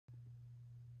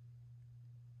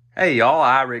Hey y'all,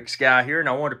 Irix Guy here, and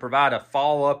I want to provide a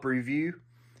follow-up review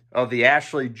of the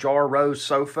Ashley Jarreau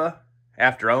sofa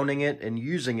after owning it and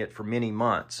using it for many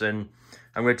months. And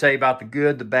I'm going to tell you about the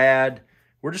good, the bad.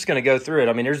 We're just going to go through it.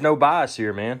 I mean, there's no bias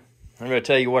here, man. I'm going to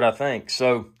tell you what I think.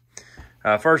 So,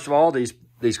 first of all, these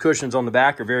cushions on the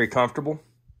back are very comfortable.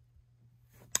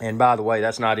 And by the way,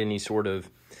 that's not any sort of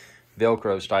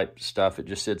Velcro type stuff. It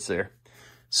just sits there.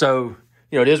 So,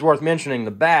 it is worth mentioning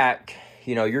the back.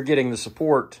 You're getting the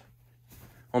support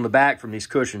on the back from these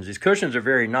cushions. These cushions are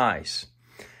very nice.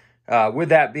 With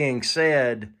that being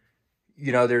said,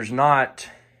 there's not,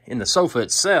 in the sofa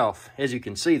itself, as you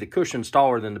can see, the cushion's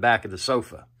taller than the back of the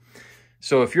sofa.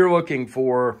 So if you're looking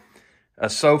for a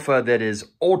sofa that is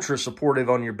ultra supportive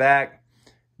on your back,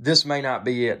 this may not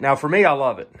be it. Now, for me, I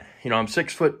love it. I'm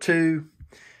 6'2".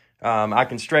 I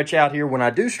can stretch out here. When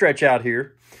I do stretch out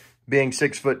here, being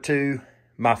 6'2",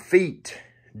 my feet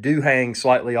do hang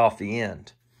slightly off the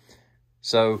end.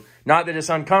 So, not that it's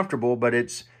uncomfortable, but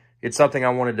it's something I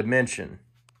wanted to mention.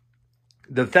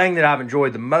 The thing that I've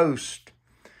enjoyed the most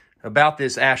about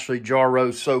this Ashley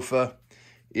Jarreau sofa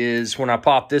is when I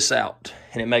pop this out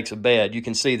and it makes a bed. You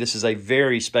can see this is a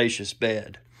very spacious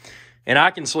bed. And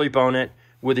I can sleep on it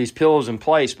with these pillows in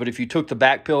place, but if you took the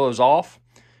back pillows off,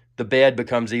 the bed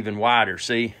becomes even wider,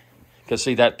 see? Because,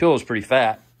 see, that pillow is pretty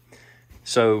fat.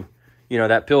 So,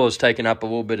 that pillow is taking up a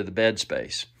little bit of the bed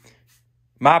space.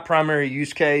 My primary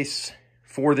use case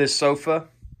for this sofa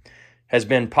has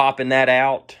been popping that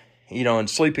out, and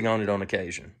sleeping on it on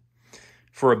occasion.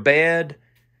 For a bed,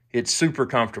 it's super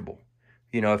comfortable.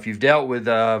 If you've dealt with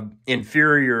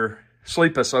inferior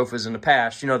sleeper sofas in the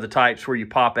past, the types where you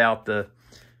pop out the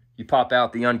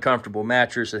uncomfortable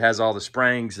mattress that has all the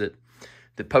springs that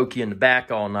poke you in the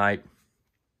back all night.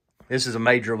 This is a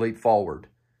major leap forward.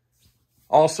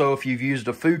 Also, if you've used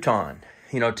a futon,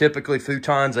 typically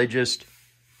futons,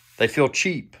 they feel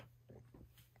cheap.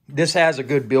 This has a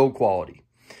good build quality.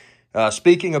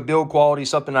 Speaking of build quality,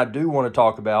 something I do want to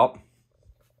talk about.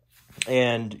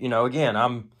 And, again,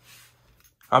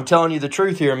 I'm telling you the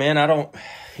truth here, man. I don't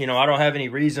have any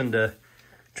reason to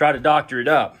try to doctor it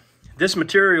up. This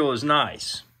material is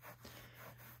nice.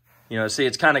 See,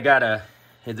 it's kind of got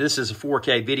this is a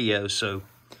 4K video, so,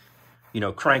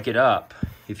 crank it up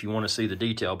if you want to see the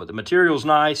detail. But the material's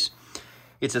nice.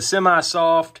 It's a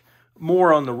semi-soft,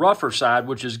 more on the rougher side,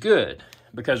 which is good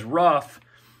because rough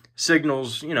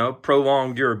signals,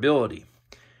 prolonged durability.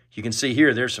 You can see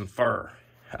here, there's some fur.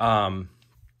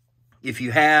 If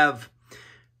you have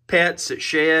pets that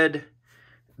shed,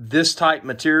 this type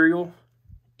material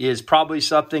is probably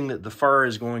something that the fur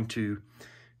is going to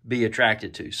be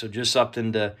attracted to. So just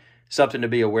something to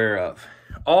be aware of.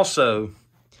 Also,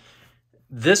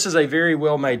 this is a very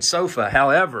well-made sofa.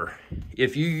 However,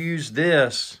 if you use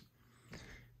this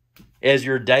as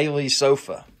your daily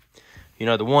sofa,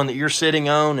 the one that you're sitting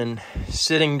on and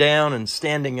sitting down and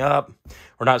standing up,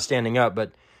 or not standing up,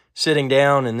 but sitting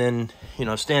down and then,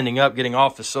 standing up, getting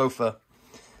off the sofa,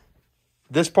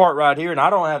 this part right here, and I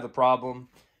don't have the problem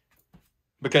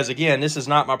because, again, this is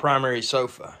not my primary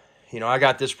sofa. I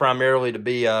got this primarily to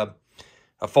be a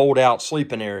fold-out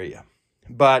sleeping area.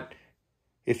 But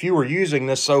if you were using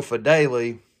this sofa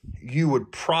daily, you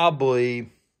would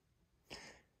probably,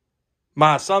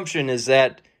 my assumption is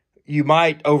that you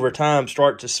might over time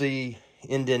start to see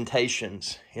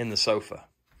indentations in the sofa.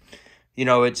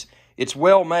 It's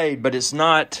well made, but it's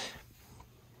not,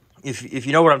 if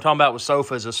you know what I'm talking about with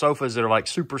sofas, the sofas that are like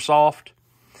super soft,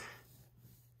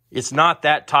 it's not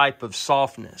that type of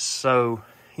softness. So,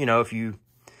 if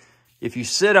you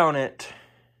sit on it,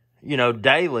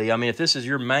 daily, I mean, if this is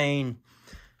your main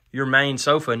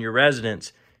sofa in your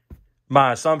residence,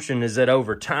 my assumption is that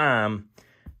over time,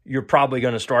 you're probably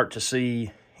going to start to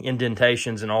see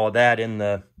indentations and all of that in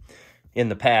the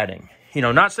padding.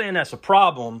 Not saying that's a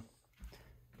problem,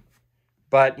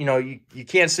 but, you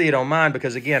can't see it on mine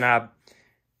because, again,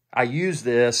 I use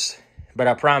this, but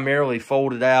I primarily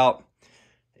fold it out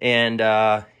and,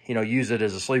 use it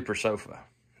as a sleeper sofa.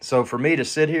 So for me to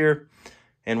sit here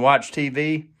and watch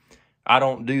TV, I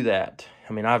don't do that.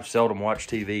 I mean, I've seldom watched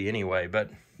TV anyway, but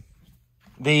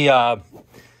the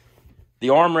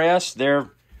armrests,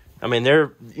 they're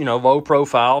low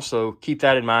profile, so keep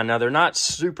that in mind. Now, they're not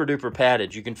super duper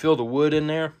padded. You can feel the wood in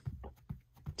there.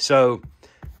 So,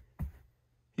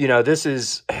 this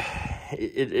is,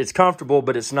 it's comfortable,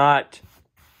 but it's not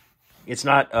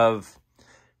of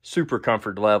super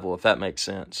comfort level, if that makes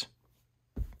sense.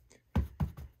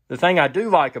 The thing I do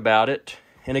like about it,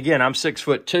 and again, I'm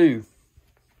 6'2",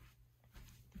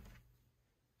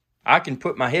 I can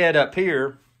put my head up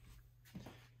here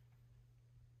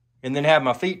and then have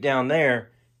my feet down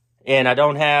there And I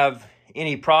don't have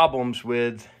any problems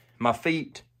with my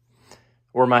feet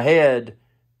or my head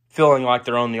feeling like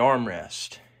they're on the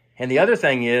armrest. And the other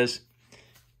thing is,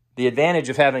 the advantage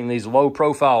of having these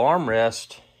low-profile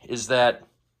armrests is that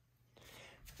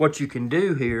what you can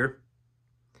do here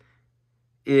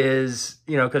is,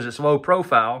 you know, because it's low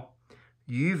profile,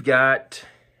 you've got,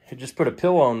 just put a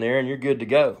pillow on there and you're good to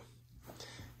go.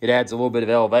 It adds a little bit of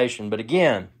elevation. But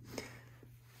again,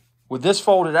 with this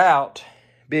folded out,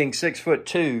 being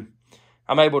 6'2",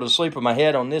 I'm able to sleep with my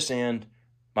head on this end,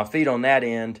 my feet on that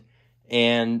end,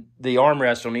 and the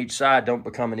armrests on each side don't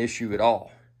become an issue at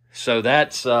all. So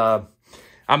that's, I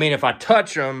mean, if I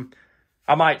touch them,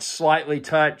 I might slightly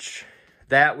touch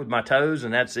that with my toes,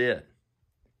 and that's it.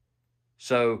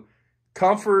 So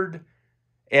comfort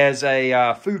as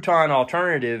a futon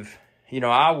alternative, you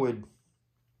know,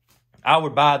 I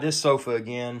would buy this sofa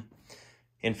again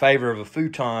in favor of a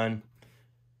futon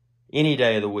any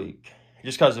day of the week,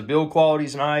 just because the build quality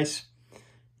is nice.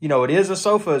 You know, it is a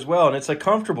sofa as well, and it's a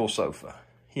comfortable sofa.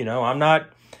 You know, I'm not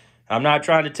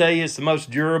trying to tell you it's the most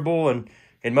durable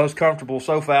and most comfortable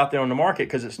sofa out there on the market,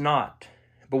 because it's not.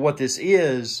 But what this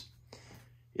is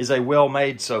a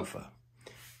well-made sofa.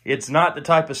 It's not the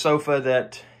type of sofa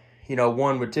that, you know,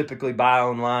 one would typically buy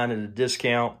online at a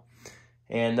discount.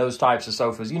 And those types of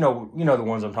sofas, you know the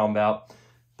ones I'm talking about.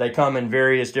 They come in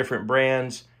various different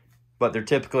brands, but they're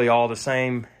typically all the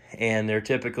same, and they're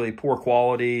typically poor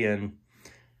quality and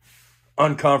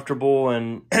uncomfortable,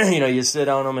 and you know, you sit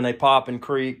on them and they pop and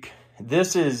creak.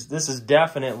 This is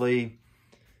definitely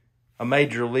a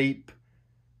major leap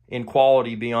in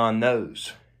quality beyond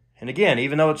those. And again,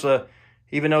 even though it's a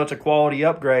quality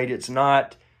upgrade, it's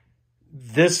not,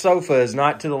 this sofa is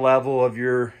not to the level of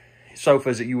your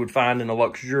sofas that you would find in a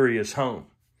luxurious home.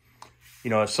 You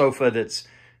know, a sofa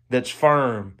that's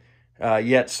firm,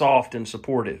 yet soft and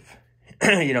supportive.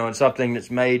 You know, and something that's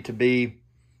made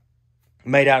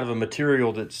out of a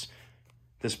material that's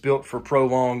built for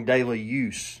prolonged daily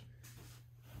use.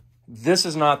 This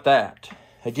is not that.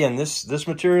 Again, this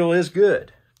material is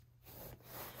good.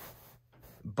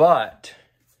 But,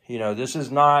 you know, this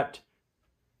is not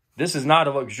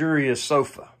a luxurious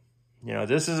sofa. You know,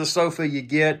 this is a sofa you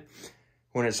get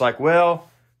when it's like, well,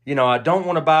 you know, I don't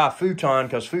want to buy a futon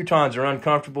because futons are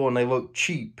uncomfortable and they look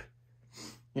cheap.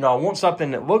 You know, I want something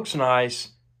that looks nice,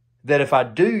 that if I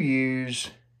do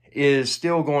use, is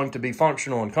still going to be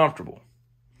functional and comfortable.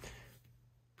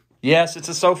 Yes, it's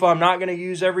a sofa I'm not going to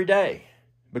use every day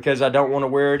because I don't want to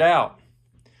wear it out.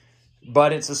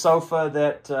 But it's a sofa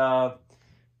that,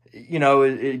 you know,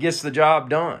 it gets the job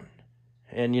done.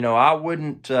 And, you know, I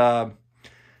wouldn't,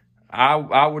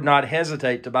 I would not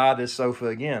hesitate to buy this sofa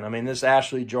again. I mean, this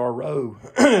Ashley Jarreau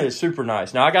is super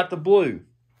nice. Now, I got the blue.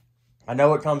 I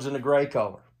know it comes in a gray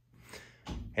color.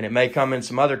 And it may come in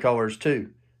some other colors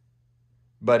too.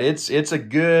 But it's a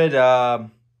good, I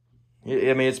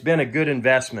mean, it's been a good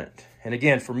investment. And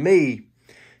again, for me,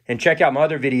 and check out my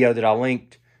other video that I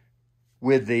linked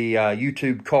with the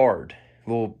YouTube card.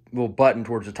 Little button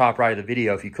towards the top right of the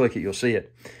video. If you click it, you'll see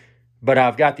it. But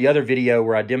I've got the other video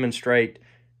where I demonstrate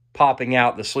popping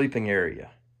out the sleeping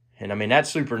area. And I mean, that's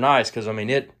super nice because, I mean,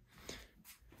 it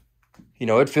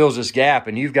fills this gap,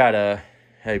 and you've got a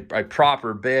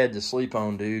proper bed to sleep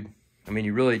on, dude. I mean,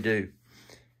 you really do.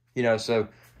 You know, so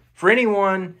for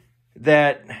anyone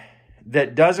that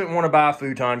doesn't want to buy a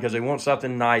futon because they want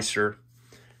something nicer,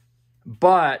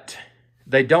 but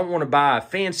they don't want to buy a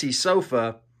fancy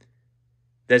sofa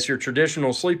that's your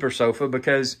traditional sleeper sofa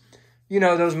because, you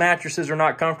know, those mattresses are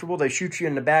not comfortable. They shoot you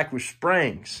in the back with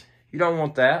springs. You don't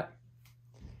want that.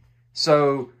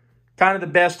 So kind of the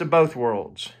best of both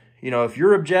worlds. You know, if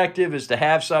your objective is to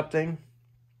have something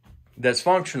that's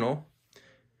functional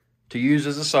to use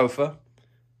as a sofa,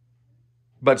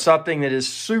 but something that is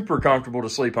super comfortable to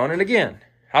sleep on. And again,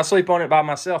 I sleep on it by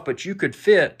myself, but you could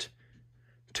fit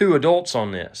 2 adults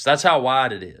on this. That's how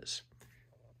wide it is.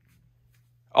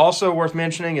 Also worth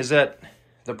mentioning is that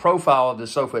the profile of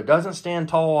this sofa, it doesn't stand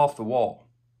tall off the wall.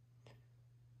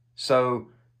 So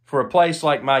for a place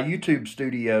like my YouTube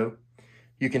studio,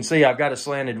 you can see I've got a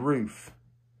slanted roof.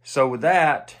 So with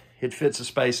that, it fits the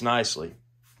space nicely.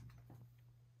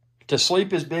 To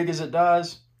sleep as big as it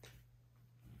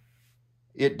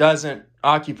doesn't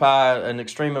occupy an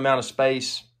extreme amount of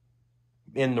space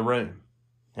in the room.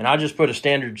 And I just put a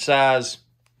standard size,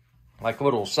 like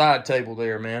little side table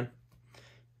there, man.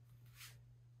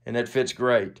 And that fits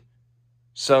great.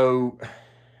 So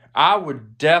I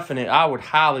would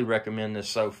highly recommend this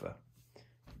sofa.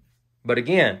 But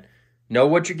again, know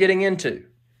what you're getting into.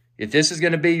 If this is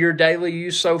going to be your daily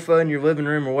use sofa in your living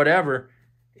room or whatever,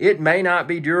 it may not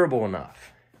be durable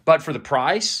enough. But for the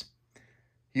price,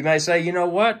 You may say, you know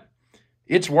what?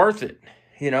 It's worth it.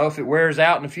 You know, if it wears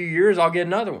out in a few years, I'll get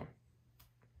another one.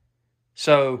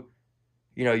 So,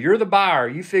 you know, you're the buyer.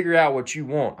 You figure out what you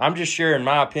want. I'm just sharing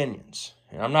my opinions.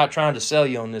 And I'm not trying to sell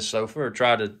you on this sofa or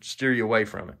try to steer you away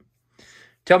from it.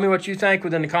 Tell me what you think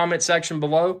within the comment section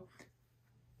below.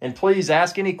 And please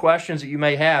ask any questions that you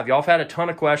may have. Y'all have had a ton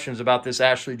of questions about this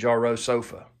Ashley Jarreau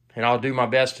sofa. And I'll do my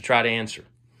best to try to answer.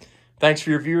 Thanks for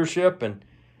your viewership.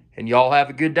 And y'all have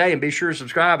a good day. And be sure to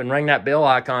subscribe and ring that bell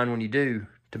icon when you do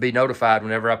to be notified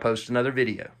whenever I post another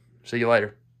video. See you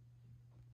later.